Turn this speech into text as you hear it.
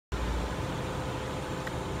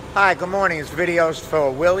Hi, good morning. This video's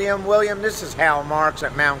for William. William, this is Hal Marks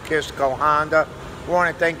at Mount Kisco Honda. We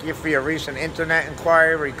want to thank you for your recent internet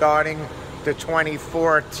inquiry regarding the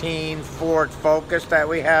 2014 Ford Focus that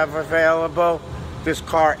we have available. This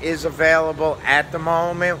car is available at the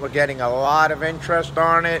moment. We're getting a lot of interest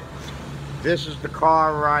on it. This is the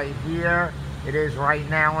car right here. It is right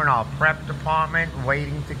now in our prep department,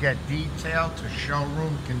 waiting to get detailed to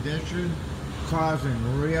showroom condition. Car's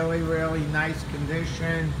in really nice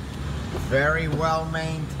condition, very well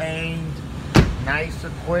maintained, nice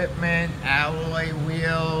equipment, alloy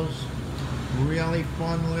wheels, really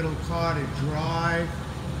fun little car to drive.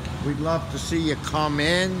 We'd love to see you come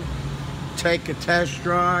in, take a test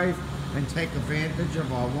drive, and take advantage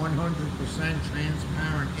of our 100%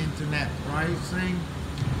 transparent internet pricing.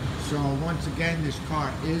 So once again, this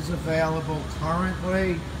car is available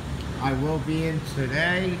currently. I will be in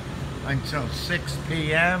today until 6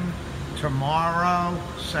 p.m. tomorrow,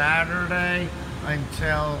 Saturday,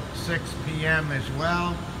 until 6 p.m. as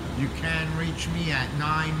well. You can reach me at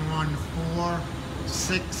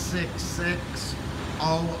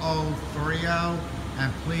 914-666-0030,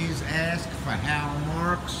 and please ask for Hal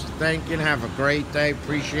Marks. Thank you and have a great day.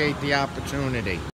 Appreciate the opportunity.